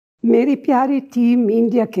मेरी प्यारी team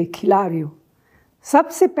India के खिलाड़ियों,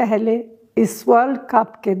 सबसे पहले इस वर्ल्ड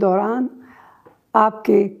कप के दौरान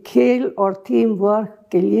आपके खेल और टीम वर्क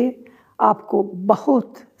के लिए आपको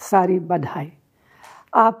बहुत सारी बधाई।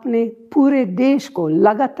 आपने पूरे देश को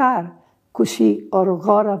लगातार खुशी और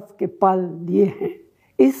गौरव के पल दिए हैं।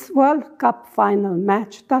 इस वर्ल्ड कप फाइनल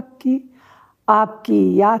मैच तक की आपकी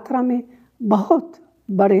यात्रा में बहुत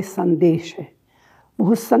बड़े संदेश है।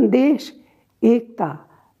 वो संदेश एकता,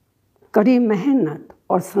 कड़ी मेहनत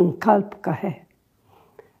और संकल्प का है।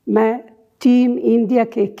 मैं टीम इंडिया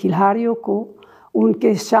के खिलाड़ियों को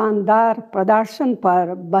उनके शानदार प्रदर्शन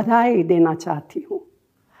पर बधाई देना चाहती हूँ।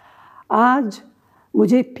 आज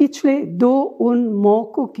मुझे पिछले 2 उन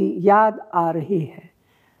मौक़ों की याद आ रही है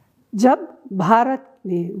जब भारत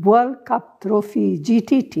ने वर्ल्ड कप ट्रॉफी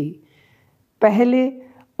जीती थी, पहले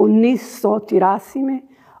 1983 में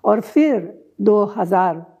और फिर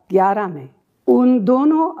 2011 में। उन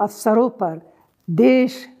दोनों अवसरों पर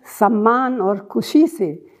देश सम्मान और खुशी से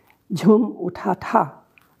झूम उठा था।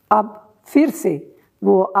 अब फिर से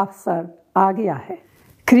वो अवसर आ गया है।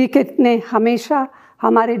 क्रिकेट ने हमेशा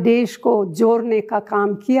हमारे देश को जोड़ने का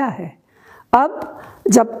काम किया है। अब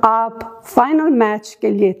जब आप फाइनल मैच के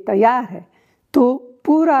लिए तैयार हैं, तो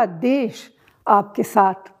पूरा देश आपके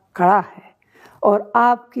साथ खड़ा है और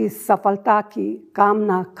आपकी सफलता की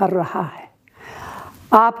कामना कर रहा है।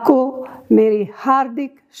 आपको मेरी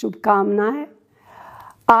हार्दिक शुभकामनाएं।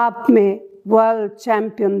 आप में वर्ल्ड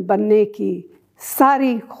चैंपियन बनने की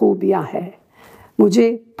सारी खूबियां हैं। मुझे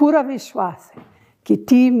पूरा विश्वास है कि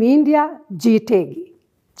टीम इंडिया जीतेगी।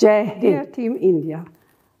 जय Hind team India.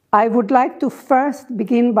 I would like to first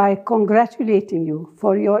begin by congratulating you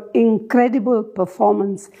for your incredible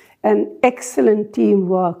performance and excellent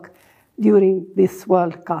teamwork during this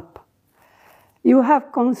World Cup. You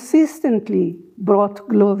have consistently brought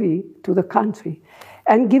glory to the country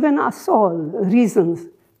and given us all reasons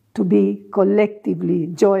to be collectively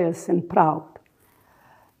joyous and proud.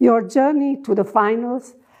 Your journey to the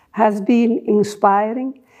finals has been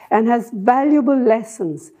inspiring and has valuable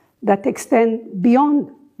lessons that extend beyond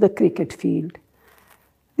the cricket field.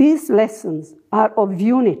 These lessons are of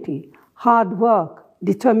unity, hard work,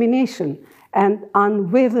 determination, and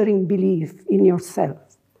unwavering belief in yourself.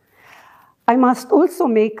 I must also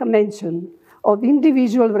make a mention of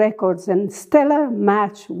individual records and stellar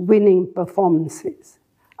match-winning performances.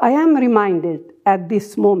 I am reminded at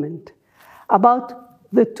this moment about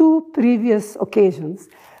the 2 previous occasions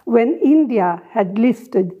when India had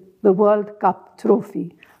lifted the World Cup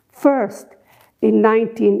trophy, first in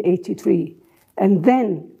 1983 and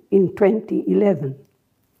then in 2011.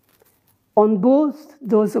 On both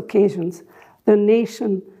those occasions, the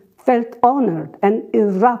nation felt honored and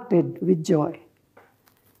erupted with joy.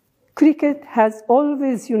 Cricket has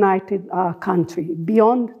always united our country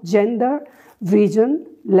beyond gender, region,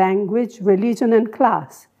 language, religion, and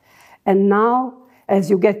class. And now, as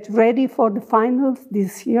you get ready for the finals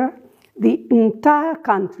this year, the entire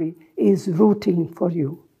country is rooting for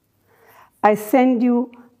you. I send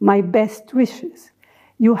you my best wishes.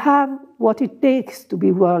 You have what it takes to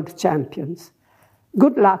be world champions.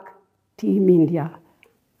 Good luck, Team India.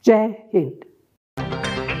 Jai Hind.